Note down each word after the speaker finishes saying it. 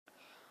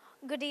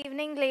Good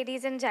evening,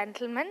 ladies and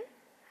gentlemen.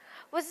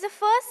 What's the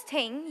first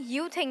thing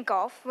you think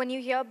of when you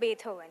hear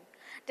Beethoven?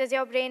 Does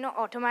your brain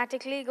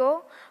automatically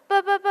go,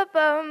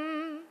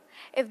 ba-ba-ba-bum?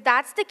 If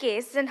that's the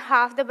case, then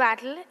half the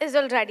battle is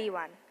already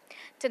won.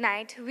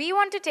 Tonight, we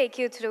want to take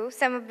you through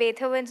some of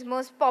Beethoven's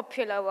most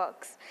popular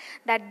works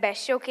that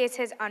best showcase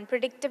his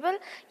unpredictable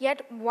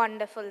yet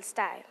wonderful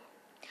style.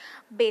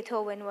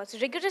 Beethoven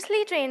was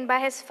rigorously trained by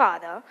his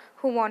father,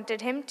 who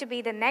wanted him to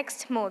be the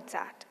next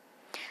Mozart.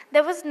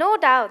 There was no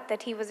doubt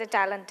that he was a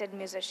talented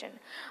musician,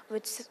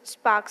 with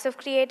sparks of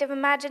creative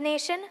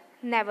imagination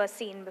never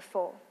seen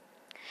before.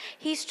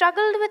 He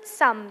struggled with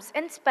sums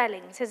and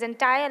spellings his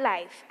entire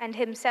life and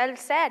himself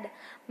said,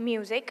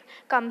 "Music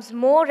comes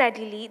more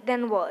readily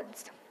than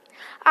words."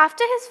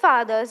 After his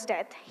father's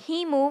death,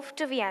 he moved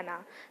to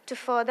Vienna to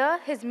further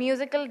his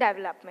musical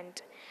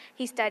development.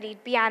 He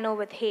studied piano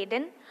with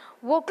Haydn,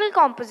 vocal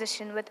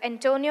composition with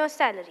Antonio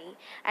Salieri,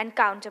 and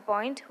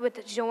counterpoint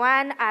with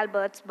Johann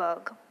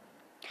Albertsberg.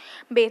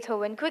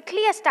 Beethoven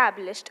quickly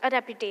established a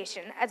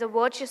reputation as a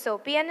virtuoso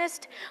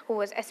pianist who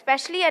was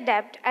especially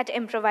adept at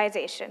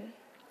improvisation.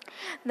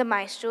 The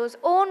maestro's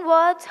own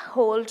words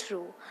hold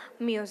true.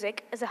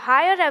 Music is a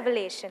higher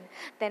revelation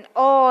than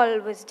all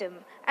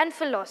wisdom and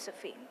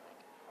philosophy.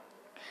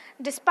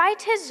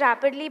 Despite his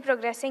rapidly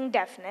progressing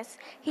deafness,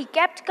 he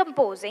kept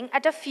composing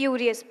at a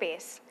furious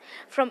pace.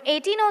 From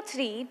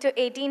 1803 to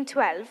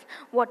 1812,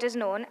 what is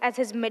known as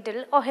his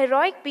middle or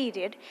heroic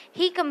period,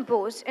 he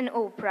composed an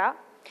opera,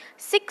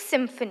 6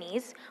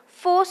 symphonies,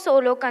 4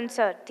 solo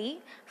concerti,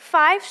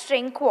 5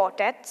 string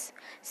quartets,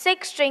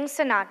 6 string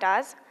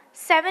sonatas,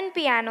 7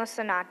 piano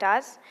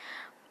sonatas,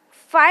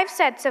 5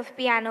 sets of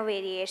piano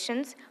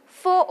variations,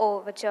 4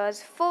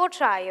 overtures, 4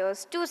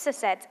 trios, 2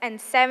 sessettes, and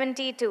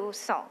 72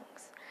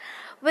 songs.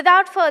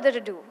 Without further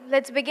ado,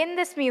 let's begin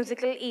this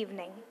musical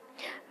evening,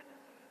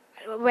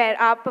 where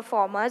our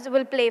performers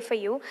will play for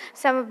you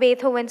some of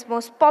Beethoven's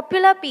most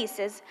popular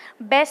pieces,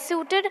 best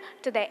suited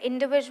to their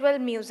individual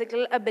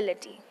musical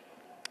ability.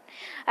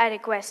 I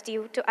request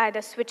you to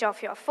either switch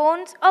off your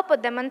phones or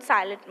put them on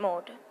silent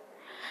mode.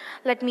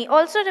 Let me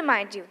also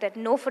remind you that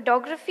no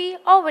photography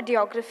or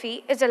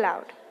videography is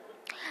allowed.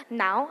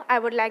 Now, I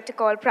would like to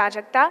call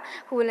Prajakta,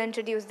 who will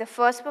introduce the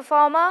first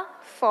performer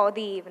for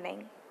the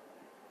evening.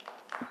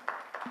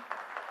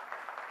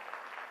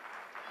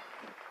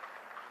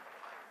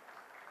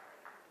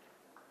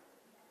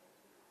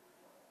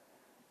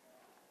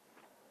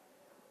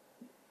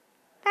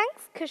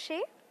 Thanks,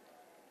 Kushi.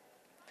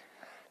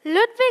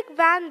 Ludwig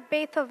van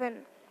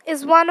Beethoven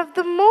is one of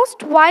the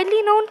most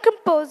widely known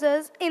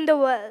composers in the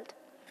world.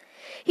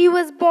 He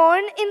was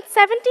born in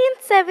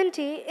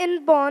 1770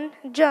 in Bonn,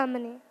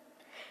 Germany.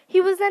 He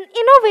was an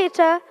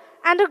innovator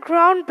and a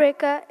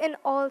groundbreaker in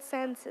all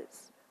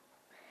senses.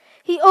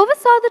 He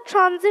oversaw the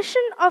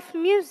transition of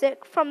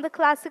music from the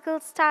classical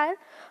style,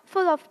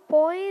 full of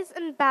poise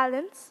and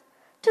balance,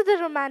 to the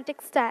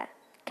romantic style,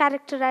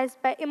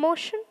 characterized by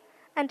emotion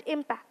and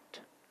impact.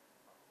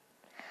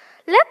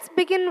 Let's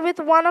begin with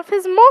one of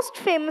his most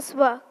famous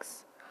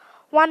works,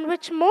 one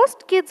which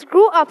most kids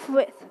grew up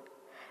with.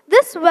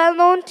 This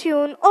well-known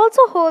tune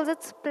also holds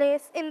its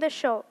place in the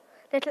show,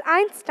 Little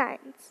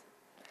Einsteins.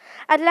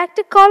 I'd like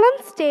to call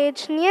on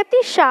stage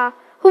Neeyati Shah,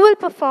 who will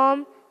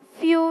perform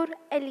Für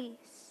Elise.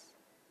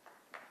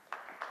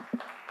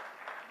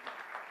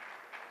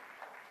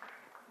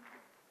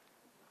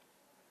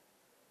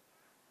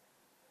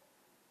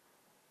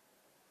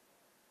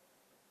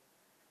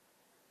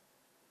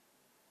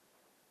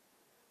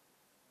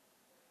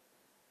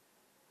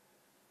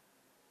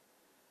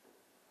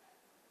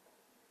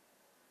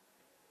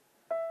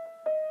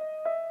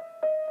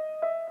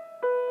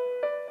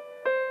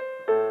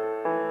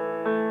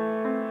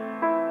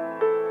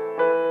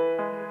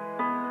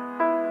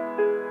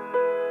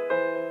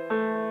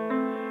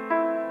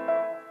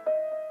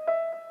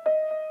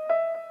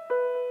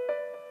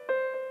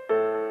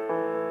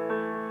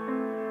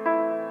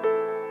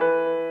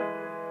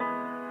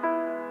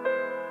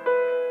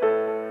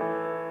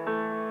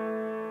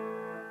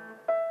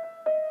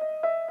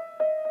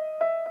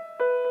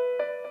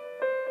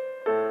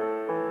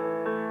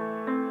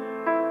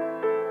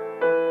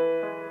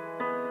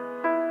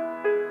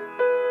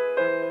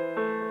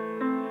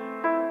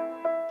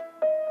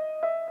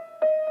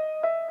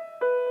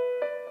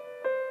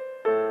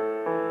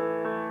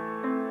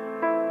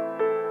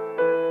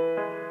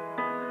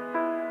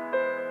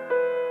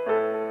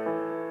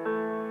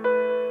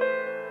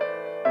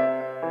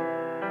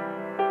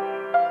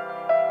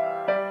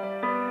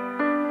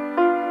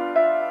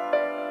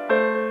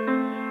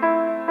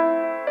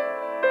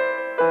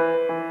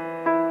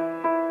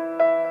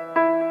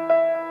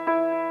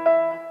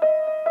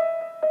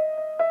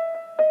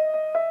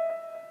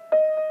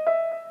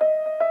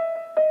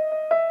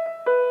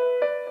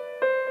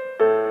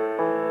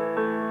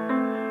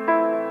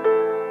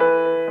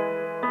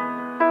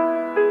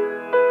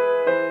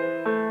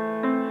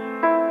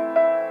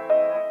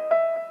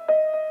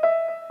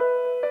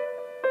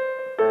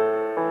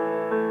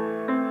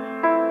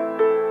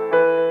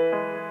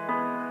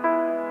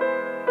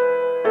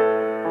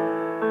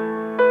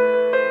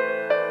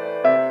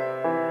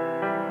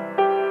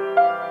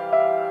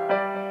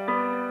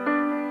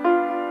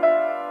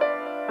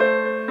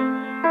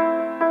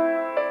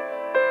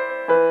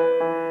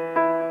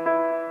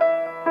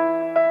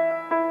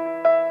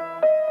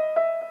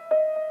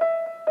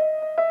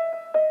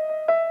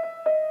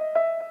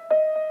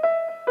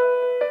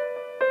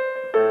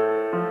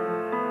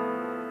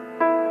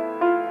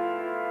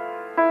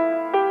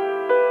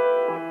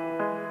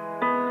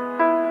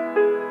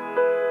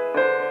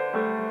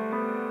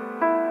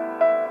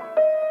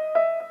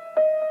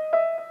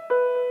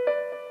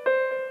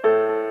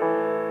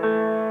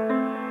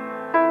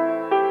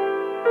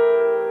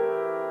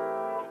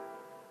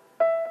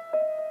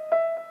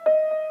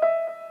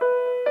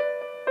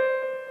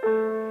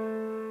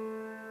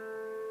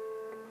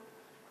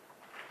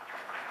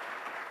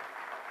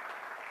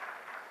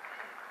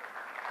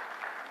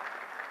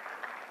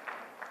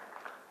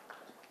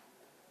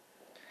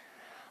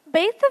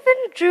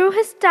 Beethoven drew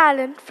his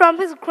talent from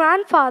his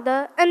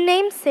grandfather and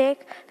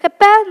namesake,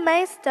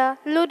 Kapellmeister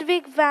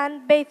Ludwig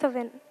van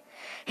Beethoven.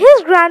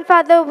 His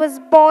grandfather was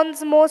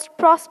Bonn's most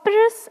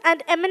prosperous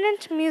and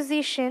eminent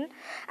musician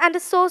and a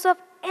source of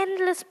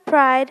endless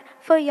pride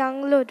for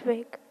young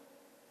Ludwig.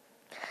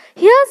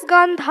 Here's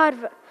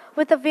Gandharv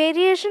with a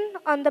variation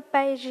on the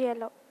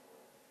Paisiello.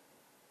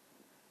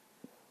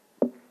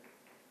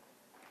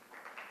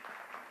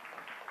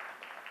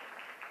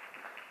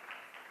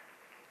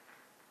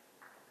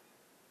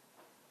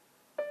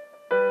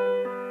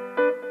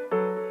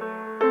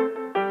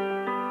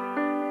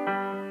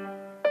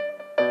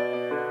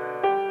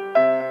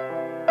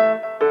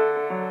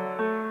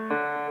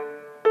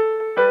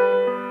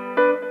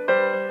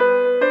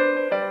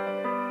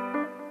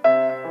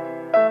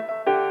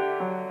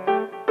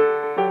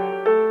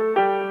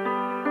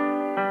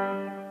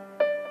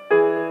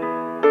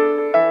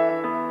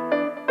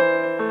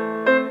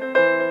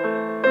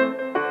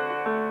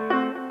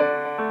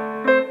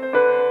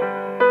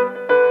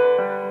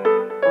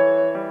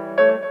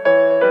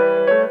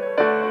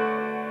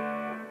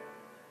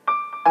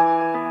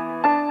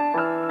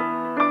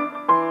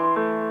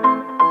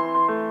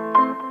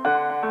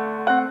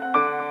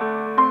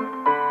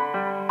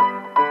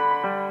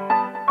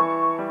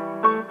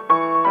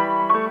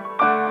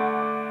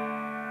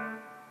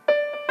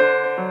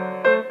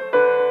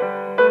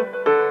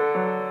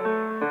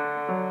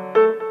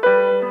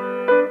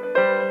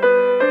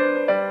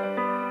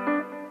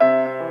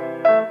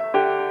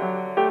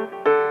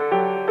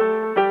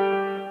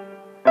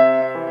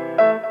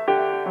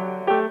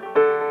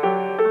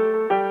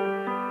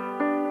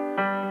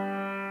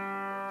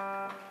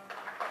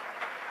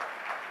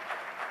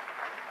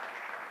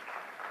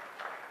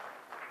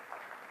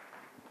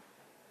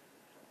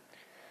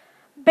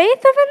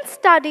 Beethoven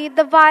studied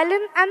the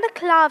violin and the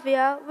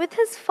clavier with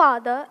his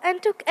father and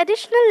took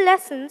additional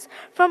lessons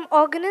from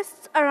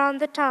organists around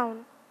the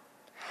town.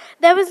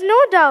 There was no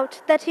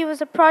doubt that he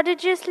was a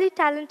prodigiously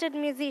talented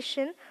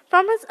musician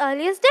from his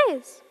earliest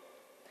days.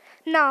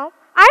 Now,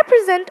 I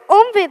present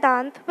Om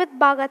Vedant with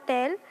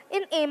Bagatelle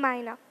in A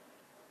minor.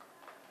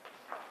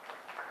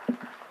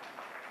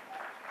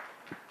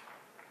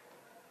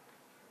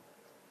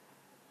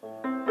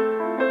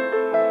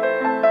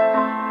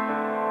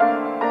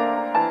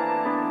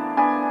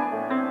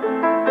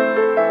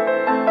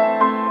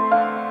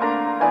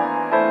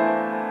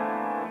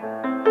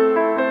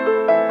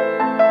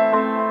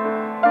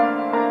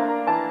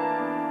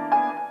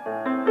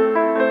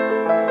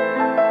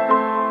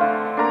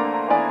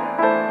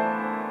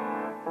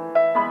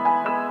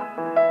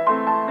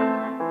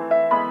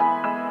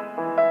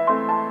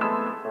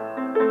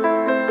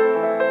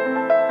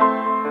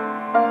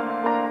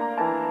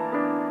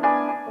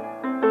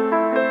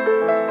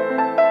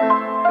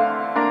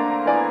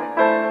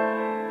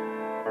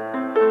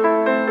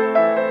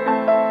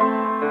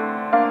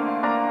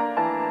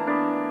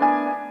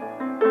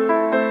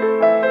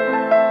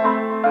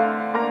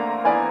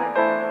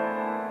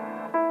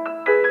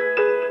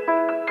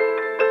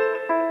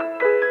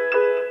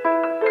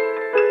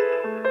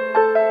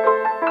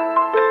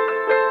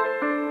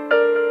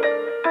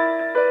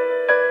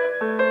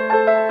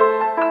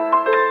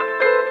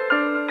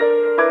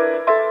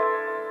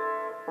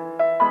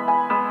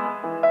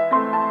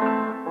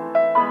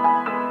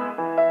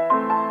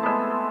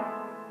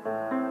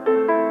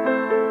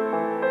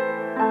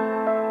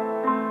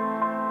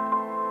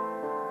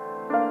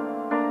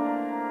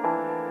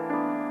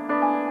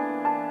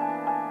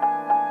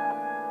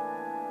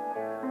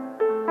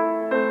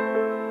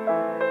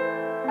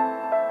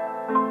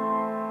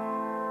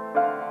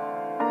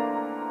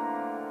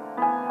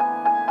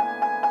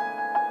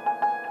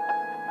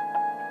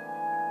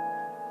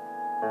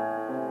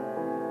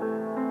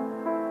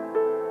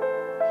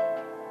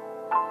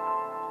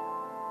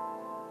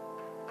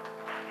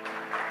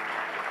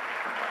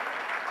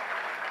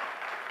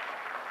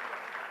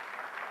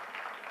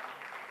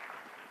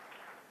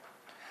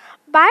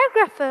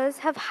 Biographers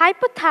have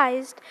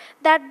hypothesized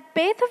that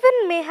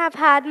Beethoven may have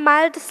had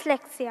mild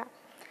dyslexia.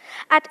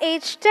 At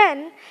age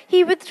 10,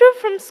 he withdrew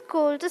from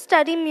school to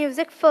study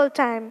music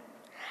full-time.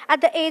 At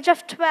the age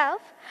of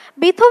 12,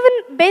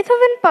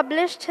 Beethoven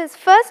published his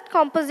first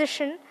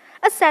composition,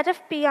 a set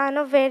of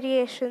piano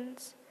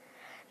variations.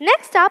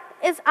 Next up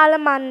is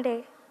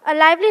Allemande, a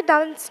lively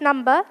dance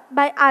number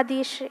by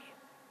Aadhishree.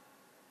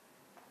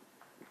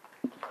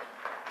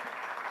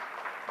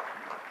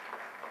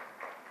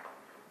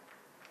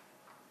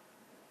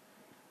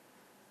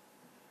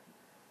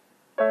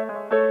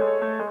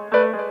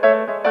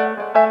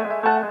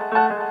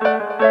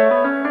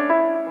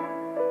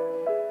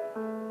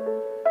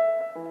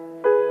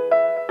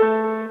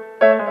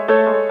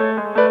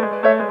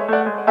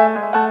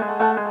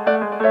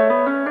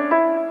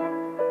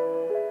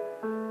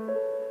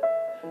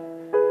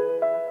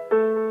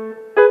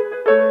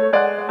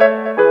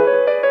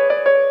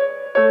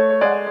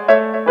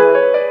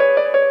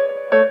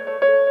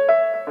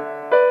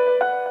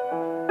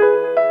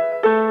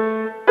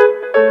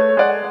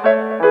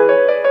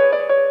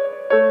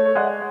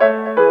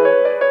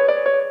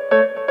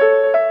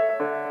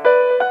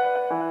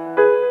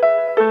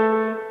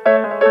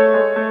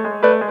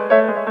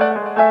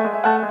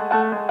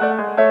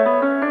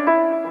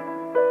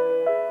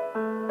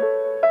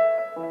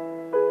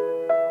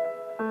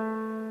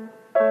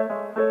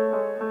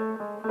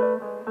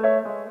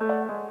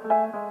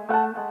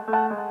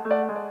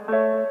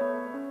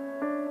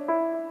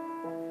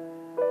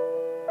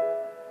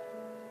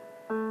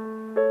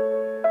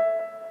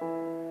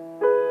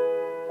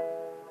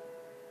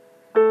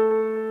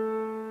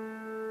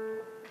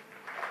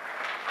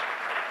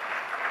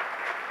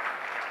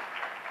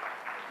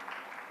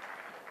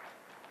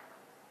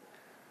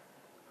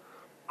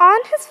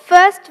 On his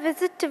first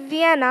visit to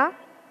Vienna,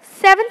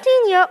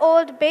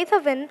 17-year-old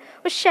Beethoven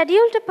was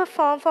scheduled to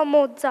perform for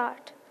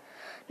Mozart.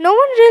 No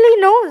one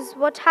really knows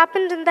what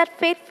happened in that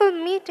fateful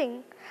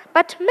meeting,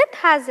 but myth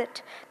has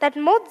it that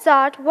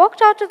Mozart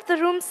walked out of the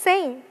room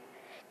saying,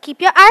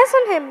 "Keep your eyes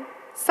on him.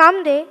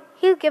 Someday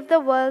he'll give the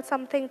world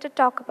something to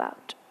talk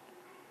about."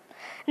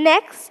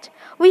 Next,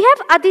 we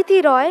have Aditi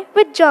Roy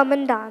with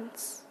German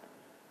dance.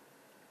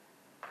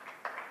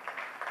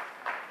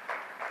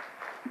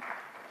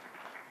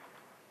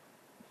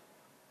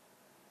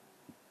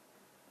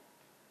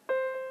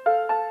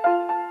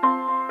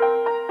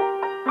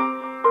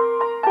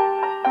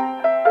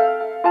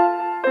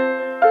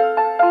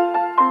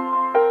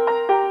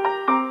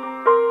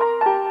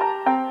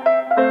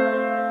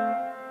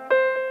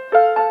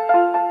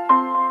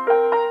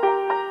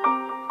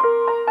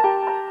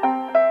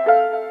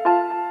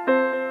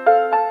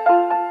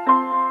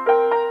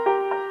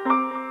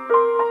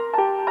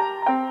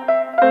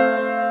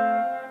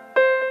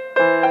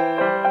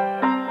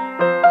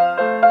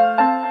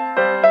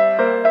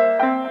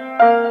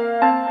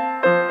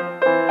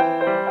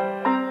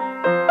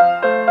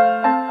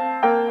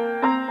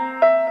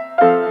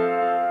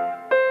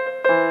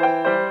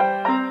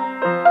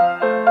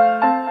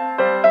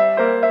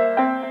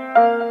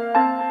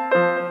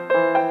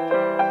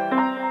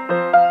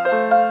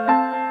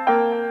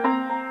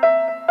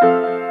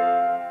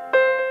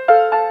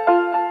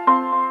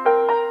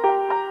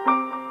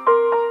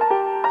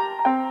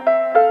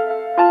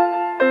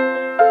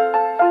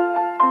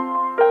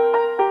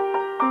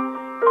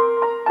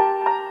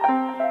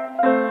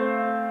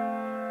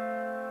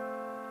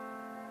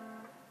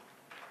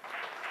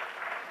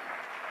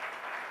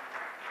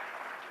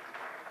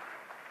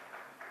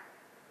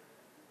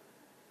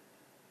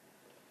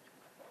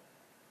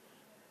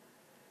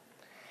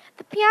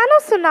 The Piano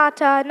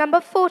Sonata number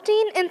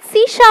 14 in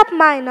C-sharp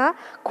minor,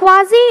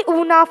 Quasi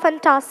una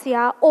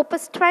Fantasia,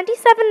 opus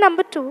 27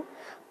 number 2,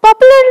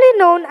 popularly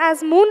known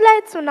as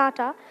Moonlight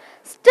Sonata,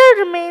 still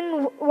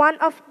remain one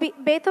of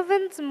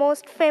Beethoven's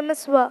most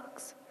famous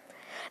works.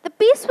 The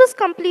piece was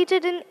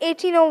completed in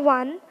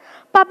 1801,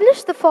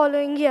 published the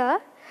following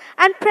year,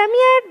 and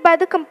premiered by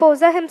the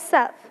composer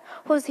himself,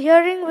 whose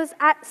hearing was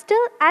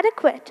still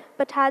adequate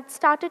but had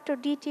started to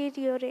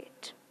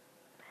deteriorate.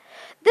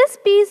 This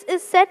piece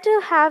is said to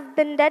have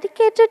been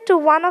dedicated to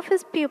one of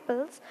his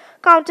pupils,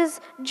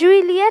 Countess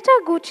Giulietta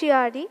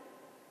Gucciardi.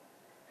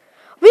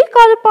 We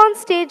call upon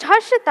stage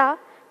Harshita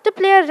to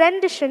play a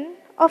rendition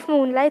of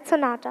Moonlight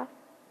Sonata.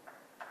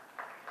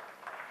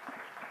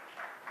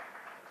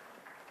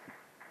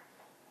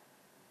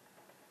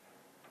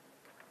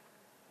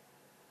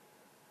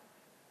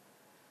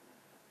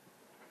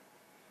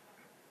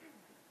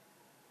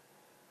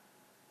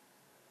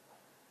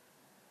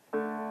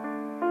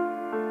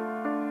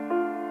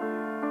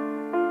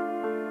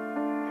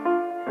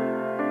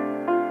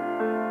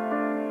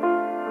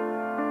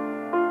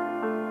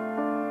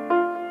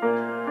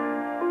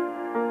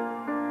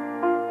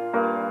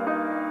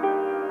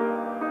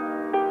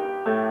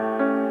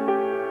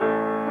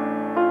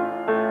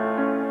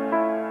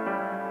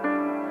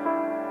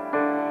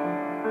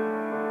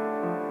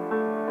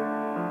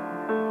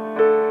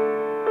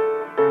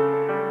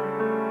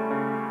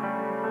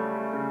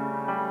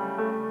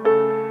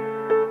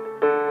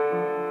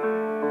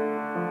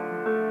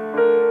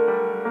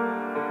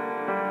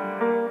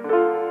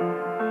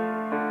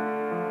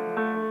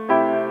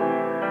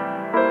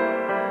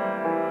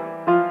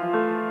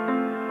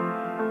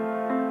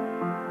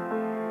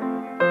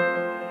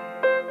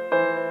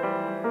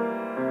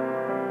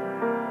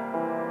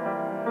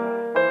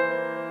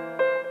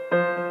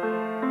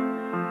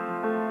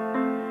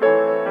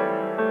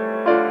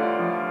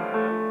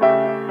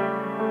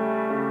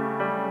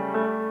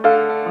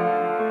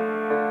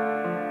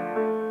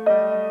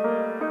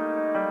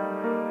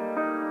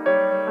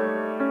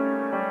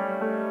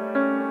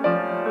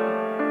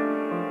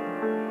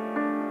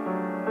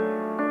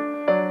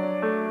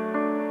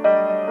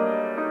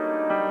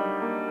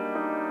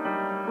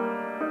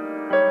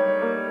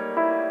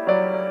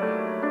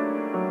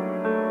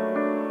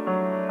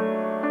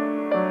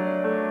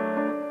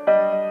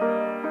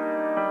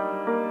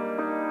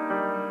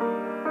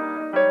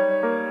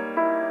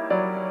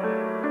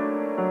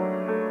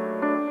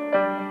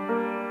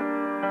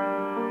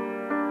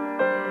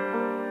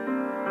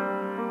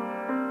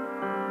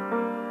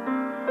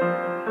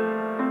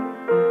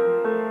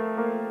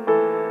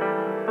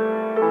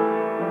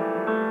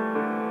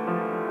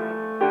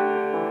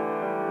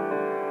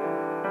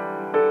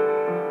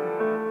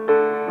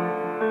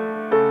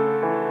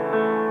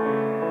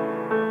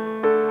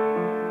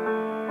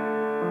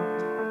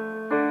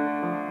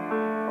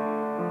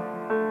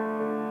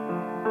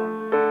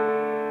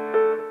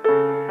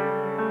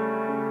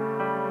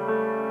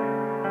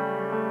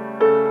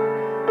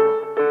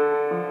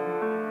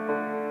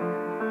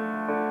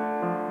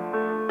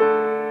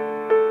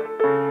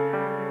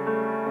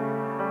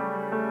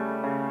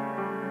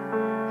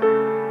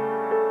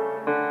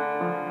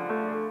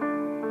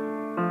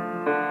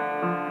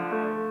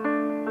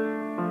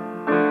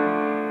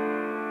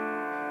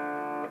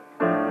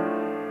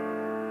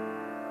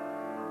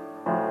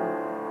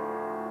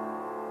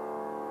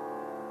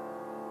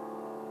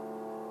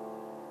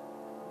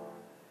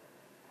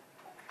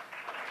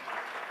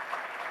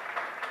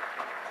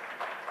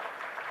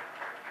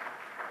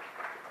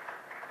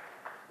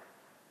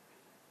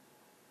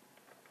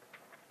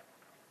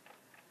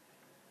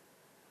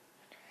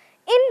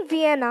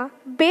 Vienna,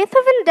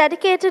 Beethoven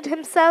dedicated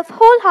himself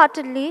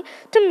wholeheartedly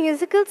to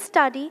musical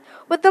study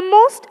with the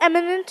most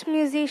eminent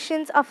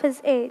musicians of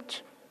his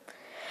age.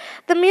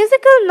 The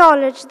musical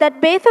knowledge that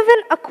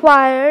Beethoven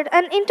acquired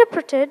and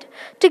interpreted,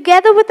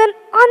 together with an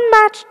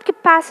unmatched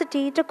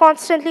capacity to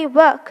constantly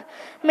work,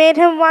 made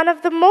him one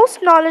of the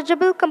most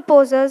knowledgeable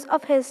composers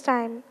of his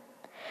time.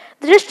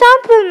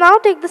 Drishtant will now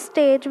take the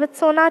stage with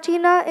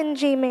Sonatina in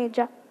G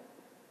major.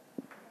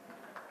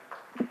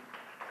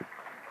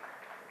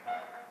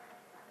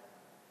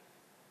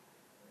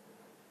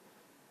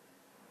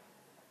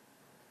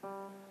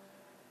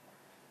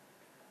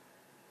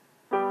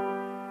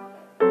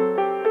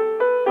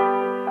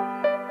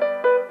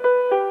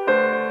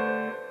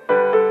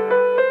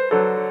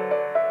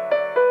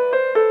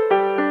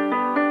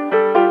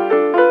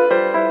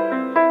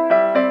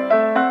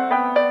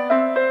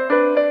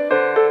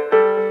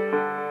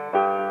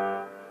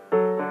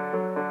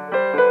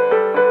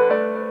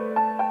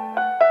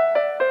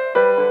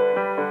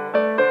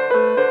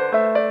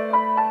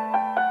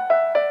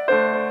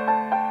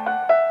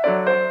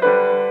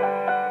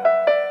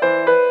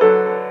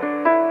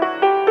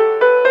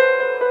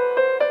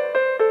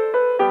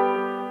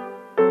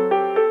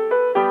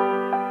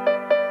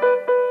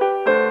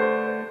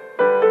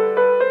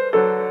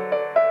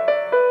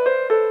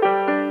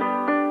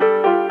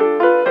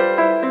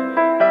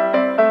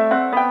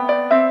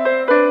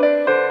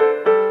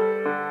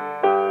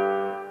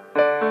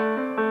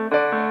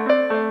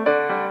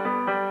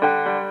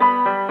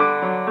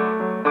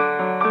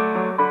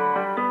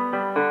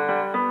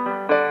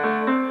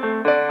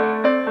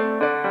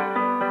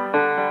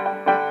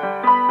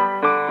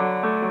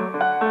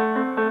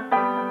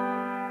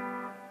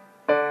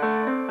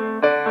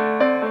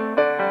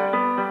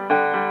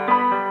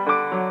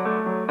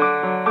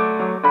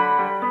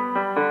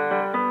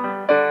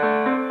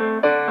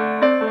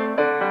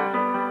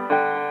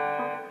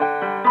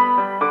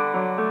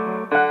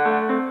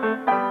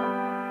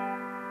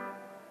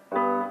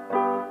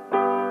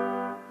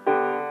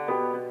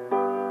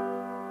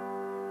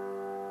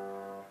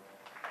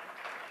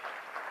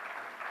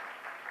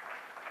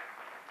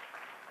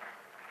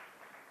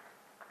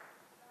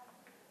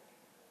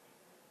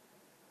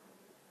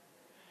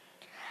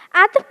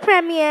 At the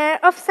premiere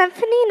of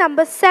Symphony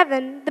No.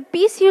 7, the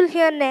piece you'll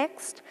hear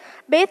next,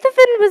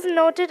 Beethoven was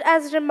noted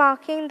as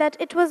remarking that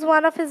it was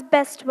one of his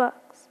best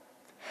works.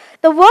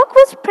 The work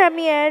was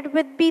premiered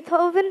with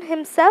Beethoven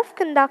himself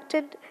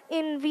conducted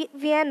in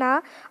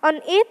Vienna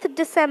on 8th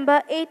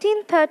December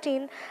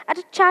 1813 at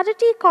a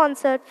charity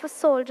concert for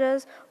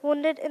soldiers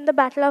wounded in the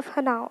Battle of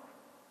Hanau.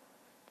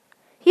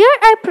 Here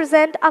I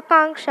present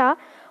Akanksha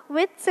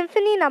with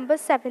Symphony No.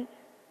 7.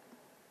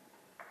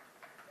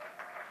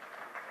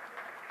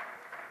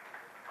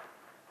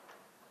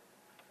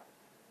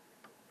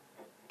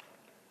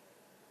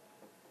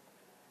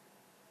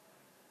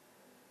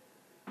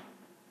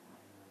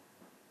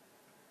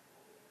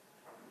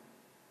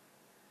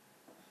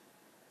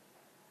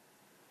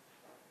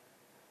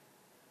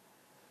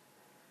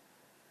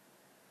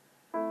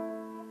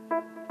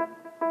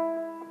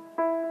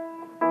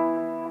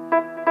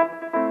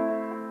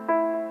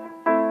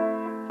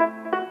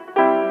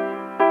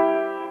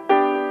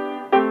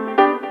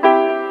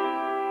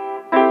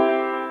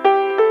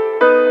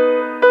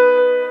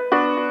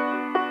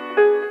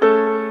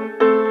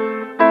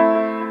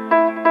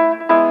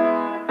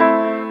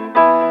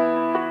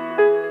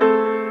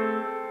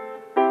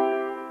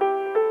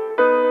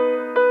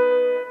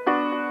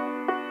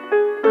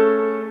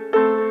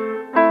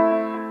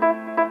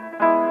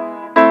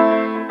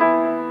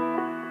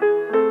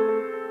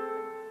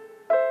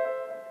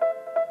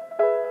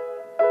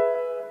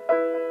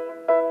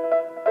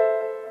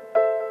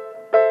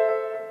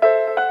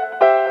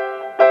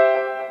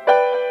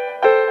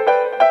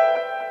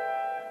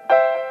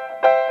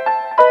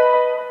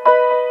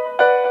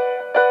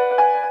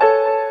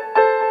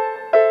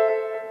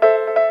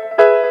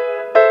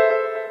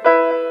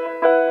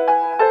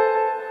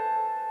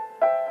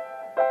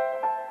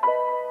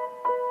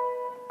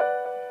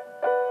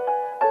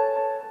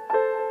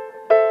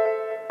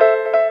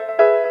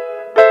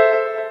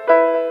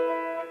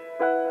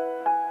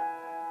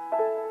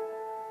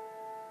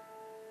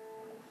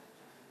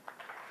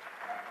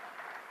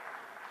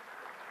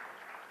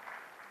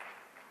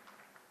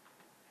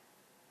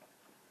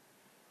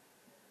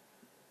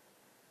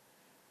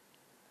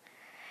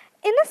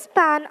 In a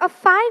span of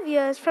 5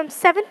 years from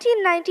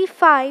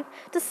 1795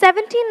 to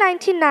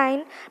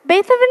 1799,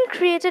 Beethoven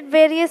created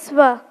various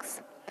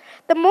works.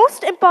 The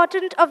most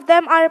important of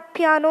them are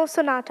piano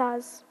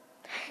sonatas.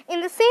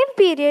 In the same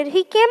period,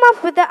 he came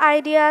up with the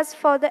ideas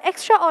for the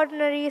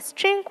extraordinary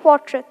string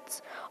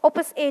quartets,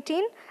 Opus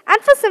 18,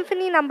 and for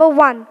Symphony No.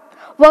 1,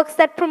 works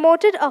that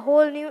promoted a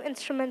whole new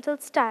instrumental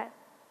style.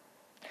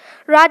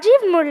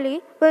 Rajiv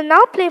Murali will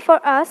now play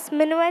for us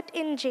Minuet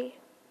in G.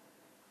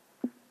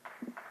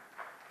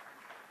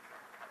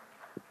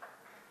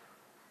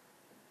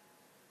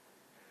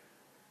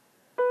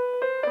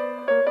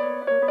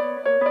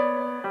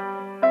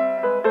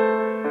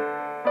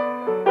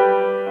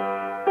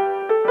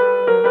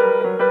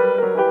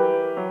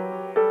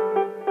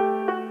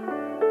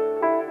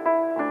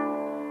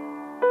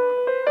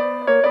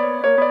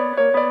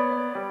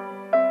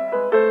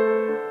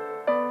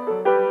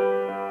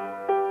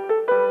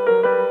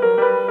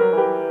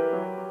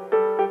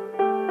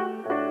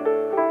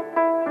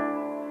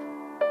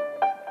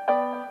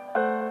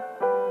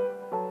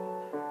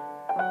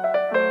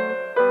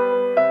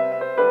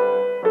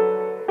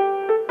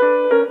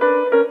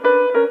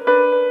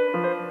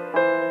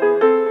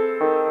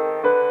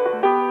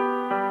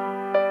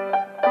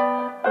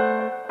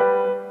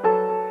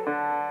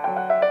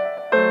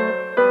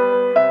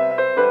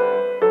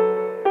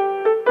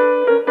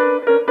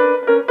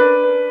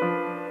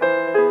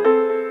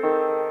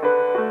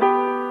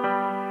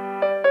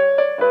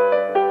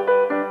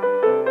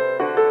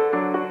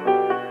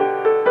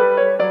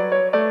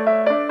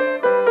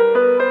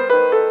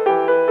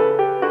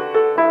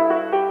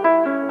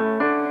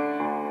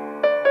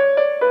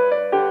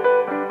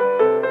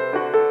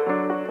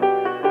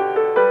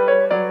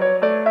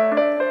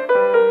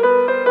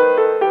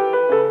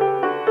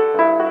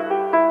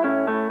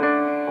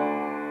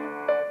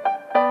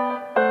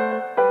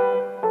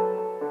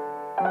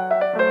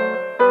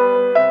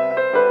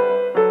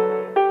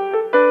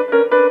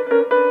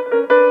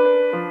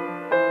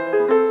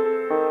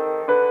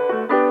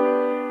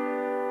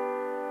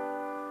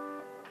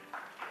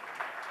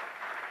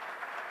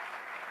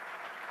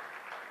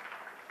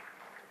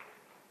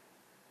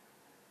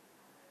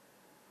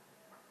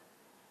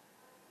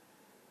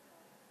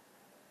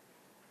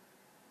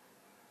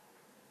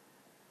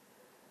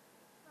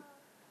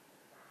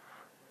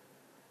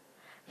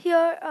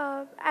 Here,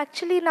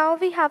 actually, now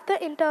we have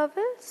the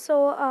interval.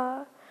 So,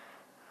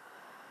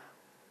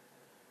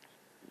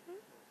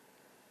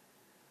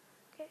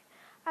 okay.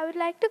 I would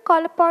like to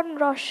call upon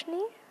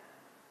Roshni.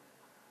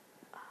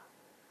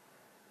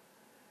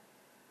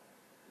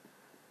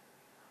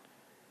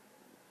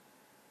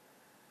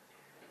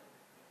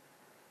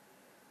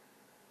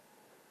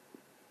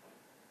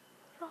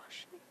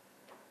 Roshni.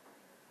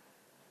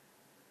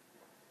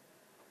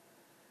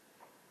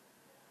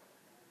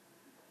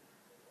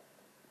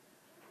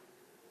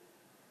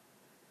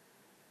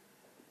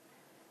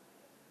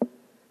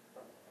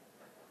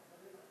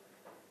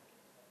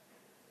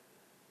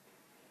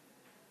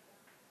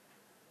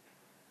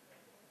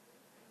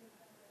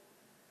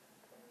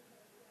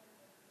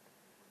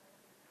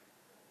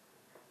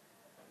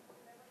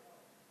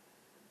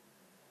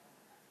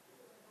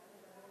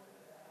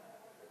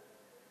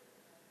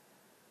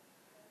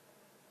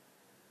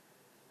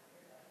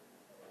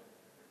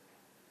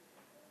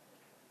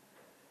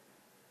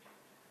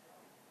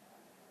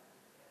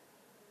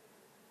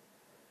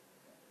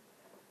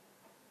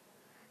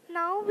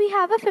 Now we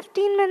have a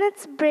 15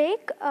 minutes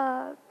break.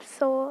 Uh,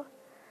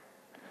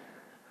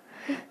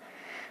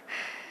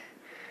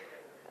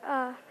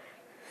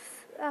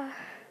 uh,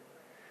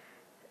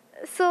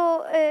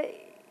 so,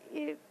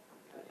 y-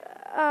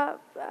 uh,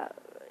 uh,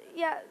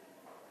 yeah.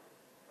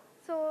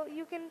 So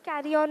you can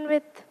carry on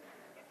with.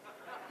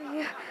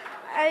 Yeah,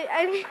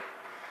 I mean.